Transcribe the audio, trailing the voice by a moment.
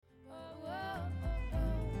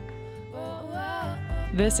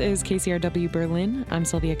This is KCRW Berlin. I'm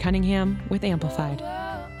Sylvia Cunningham with Amplified.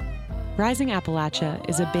 Rising Appalachia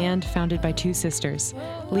is a band founded by two sisters,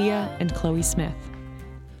 Leah and Chloe Smith.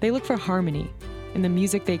 They look for harmony in the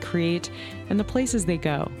music they create and the places they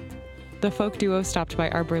go. The folk duo stopped by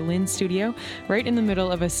our Berlin studio right in the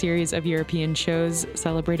middle of a series of European shows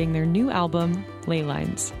celebrating their new album, Ley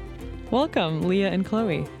Lines. Welcome, Leah and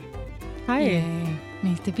Chloe. Hi. Yay.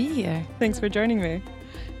 Nice to be here. Thanks for joining me.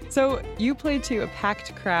 So you played to a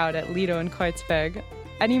packed crowd at Lido in Kreuzberg.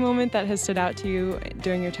 Any moment that has stood out to you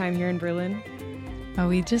during your time here in Berlin?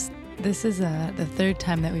 This is the third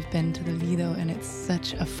time that we've been to the Lido, and it's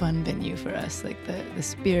such a fun venue for us. Like the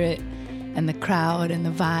spirit and the crowd and the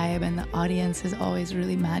vibe and the audience is always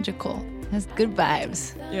really magical. It has good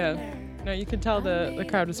vibes. Yeah. No, you could tell the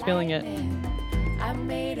crowd was feeling it. I'm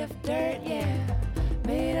made of dirt, yeah.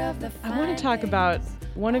 Made of the I want to talk about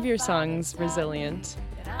one of your songs, Resilient.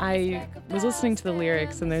 I was listening to the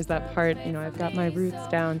lyrics, and there's that part, I've got my roots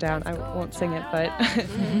down, down. I won't sing it, but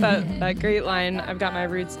that great line, I've got my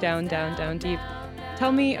roots down, down, down deep.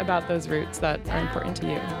 Tell me about those roots that are important to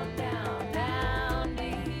you.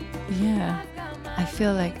 Yeah. I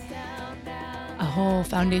feel like a whole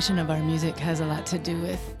foundation of our music has a lot to do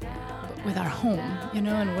with our home, and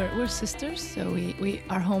we're sisters, so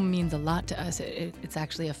our home means a lot to us. It's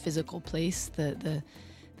actually a physical place.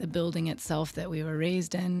 The building itself that we were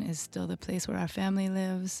raised in is still the place where our family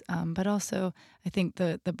lives. But also, I think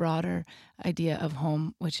the broader idea of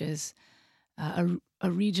home, which is a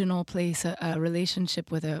regional place, a relationship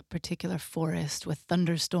with a particular forest, with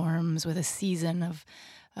thunderstorms, with a season of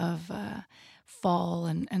fall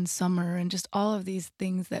and summer, and just all of these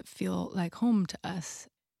things that feel like home to us.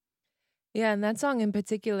 Yeah, and that song in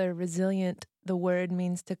particular, Resilient, the word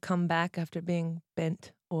means to come back after being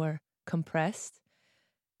bent or compressed.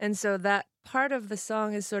 And so that part of the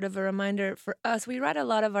song is sort of a reminder for us. We write a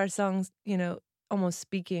lot of our songs, almost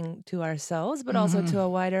speaking to ourselves, but also to a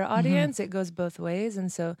wider audience. It goes both ways.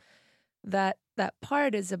 And so that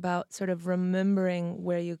part is about sort of remembering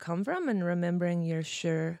where you come from and remembering your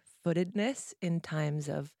sure-footedness in times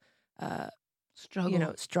of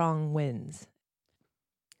struggle, strong winds.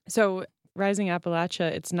 So Rising Appalachia,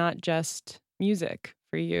 it's not just music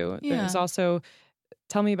for you. Yeah. There's also...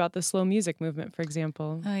 Tell me about the slow music movement, for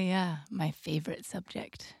example. Oh, yeah. My favorite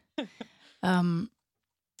subject. I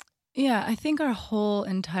think our whole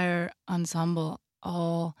entire ensemble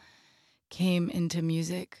all came into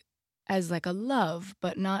music as like a love,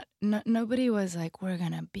 but nobody was like, we're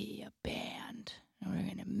going to be a band and we're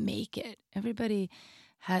going to make it. Everybody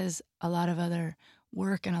has a lot of other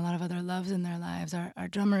work and a lot of other loves in their lives. Our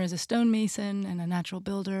drummer is a stonemason and a natural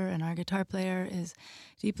builder, and our guitar player is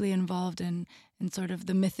deeply involved in sort of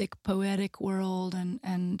the mythic poetic world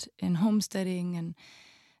and in homesteading,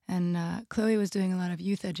 and Chloe was doing a lot of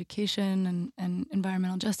youth education and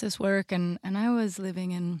environmental justice work, and I was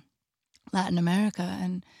living in Latin America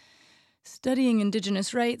and studying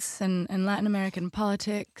indigenous rights and Latin American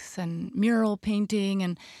politics and mural painting,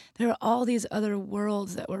 and there were all these other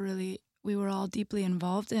worlds that we were all deeply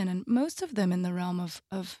involved in, and most of them in the realm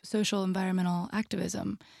of social environmental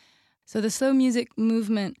activism. So the slow music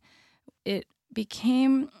movement, it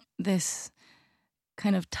became this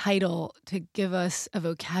kind of title to give us a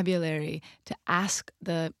vocabulary to ask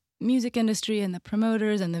the music industry and the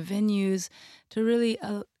promoters and the venues to really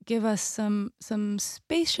give us some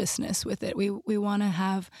spaciousness with it. We want to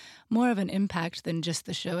have more of an impact than just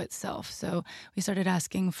the show itself. So we started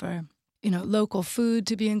asking for local food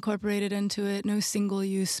to be incorporated into it, no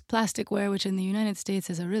single-use plasticware, which in the United States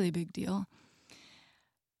is a really big deal.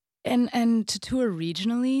 And to tour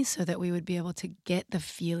regionally so that we would be able to get the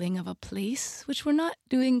feeling of a place, which we're not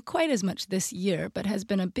doing quite as much this year, but has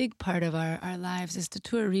been a big part of our lives, is to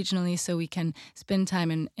tour regionally so we can spend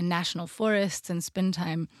time in national forests and spend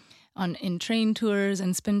time in train tours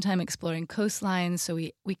and spend time exploring coastlines so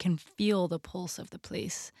we can feel the pulse of the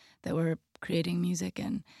place that we're creating music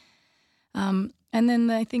in. And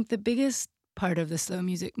then I think the biggest part of the slow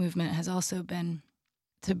music movement has also been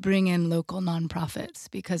to bring in local nonprofits,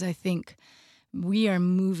 because I think we are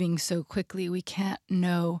moving so quickly. We can't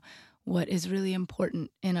know what is really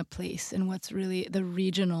important in a place and what's really the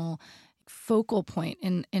regional focal point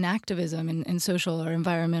in activism and in social or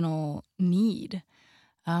environmental need.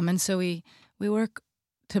 And so we work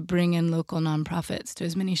to bring in local nonprofits to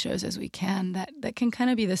as many shows as we can that can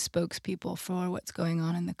kind of be the spokespeople for what's going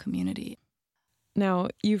on in the community. Now,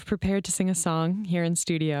 you've prepared to sing a song here in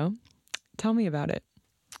studio. Tell me about it.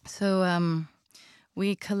 So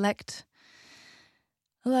we collect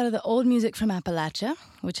a lot of the old music from Appalachia,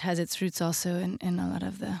 which has its roots also in a lot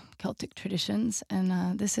of the Celtic traditions,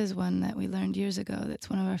 and this is one that we learned years ago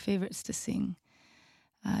that's one of our favorites to sing.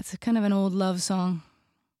 It's a kind of an old love song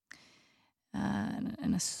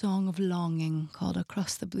and a song of longing called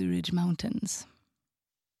Across the Blue Ridge Mountains.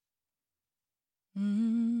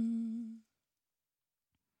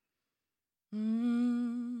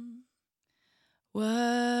 One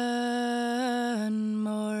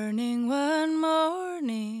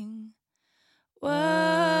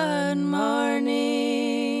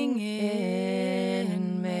morning,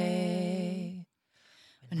 in May,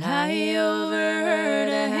 when I overheard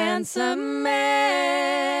a handsome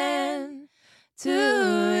man to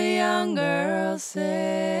a young girl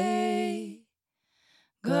say,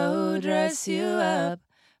 "Go dress you up,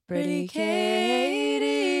 pretty Katie,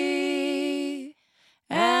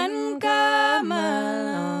 and come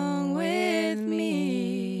along with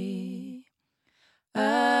me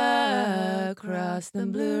across the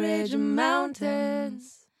Blue Ridge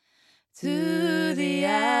Mountains to the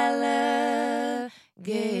Allegheny.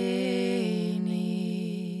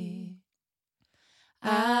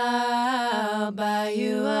 I'll buy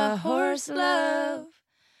you a horse, love,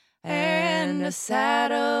 and a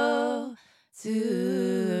saddle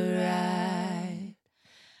to ride,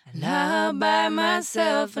 and I'll buy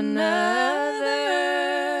myself another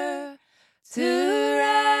to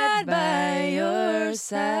ride by your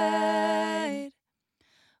side.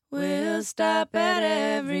 We'll stop at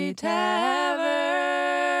every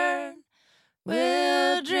tavern,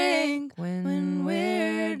 we'll drink when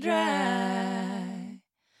we're dry.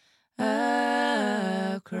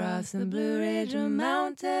 Across the Blue Ridge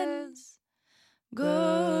Mountains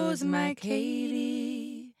goes my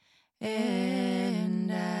Katie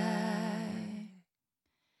and I.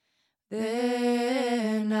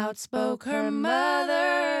 Then out spoke her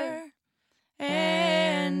mother,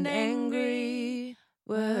 and angry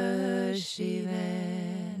was she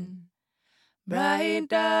then. "Bright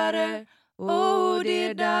daughter, oh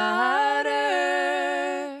dear daughter,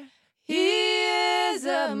 he is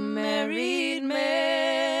a married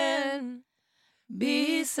man.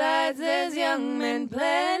 Besides, there's young men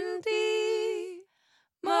plenty,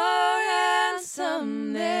 more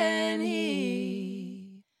handsome than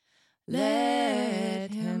he.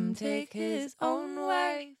 Let him take his own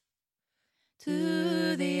wife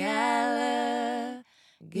to the Allegheny."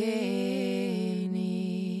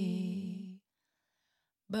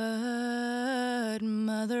 But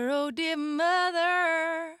mother, oh dear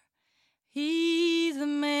mother, he's the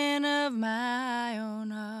man of my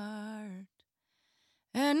own heart.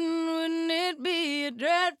 And wouldn't it be a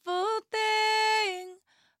dreadful thing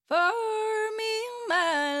for me and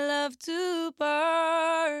my love to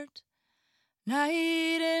part?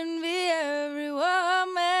 I'd envy every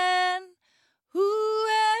woman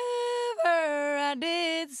whoever I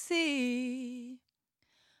did see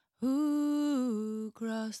who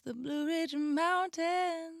crossed the Blue Ridge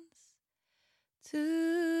Mountains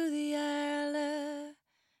to the Allegheny.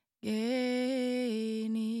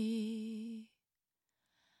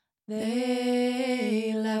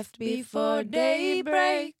 They left before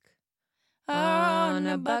daybreak on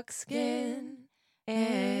a buckskin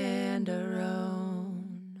and a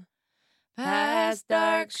roan, past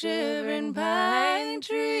dark shivering pine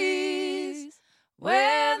trees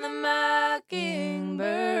where the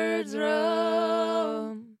mockingbirds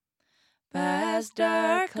roam, past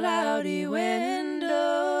dark cloudy windows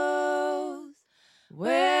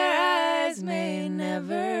where eyes may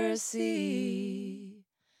never see,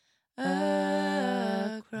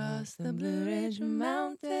 across the Blue Ridge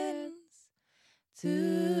Mountains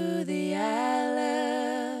to the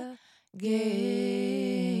Allegheny.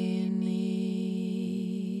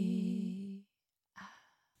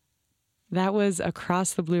 That was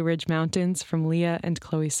Across the Blue Ridge Mountains from Leah and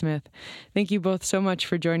Chloe Smith. Thank you both so much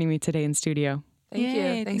for joining me today in studio. Thank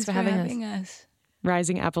you. Thanks for having us.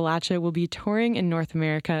 Rising Appalachia will be touring in North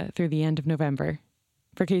America through the end of November.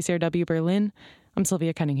 For KCRW Berlin, I'm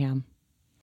Sylvia Cunningham.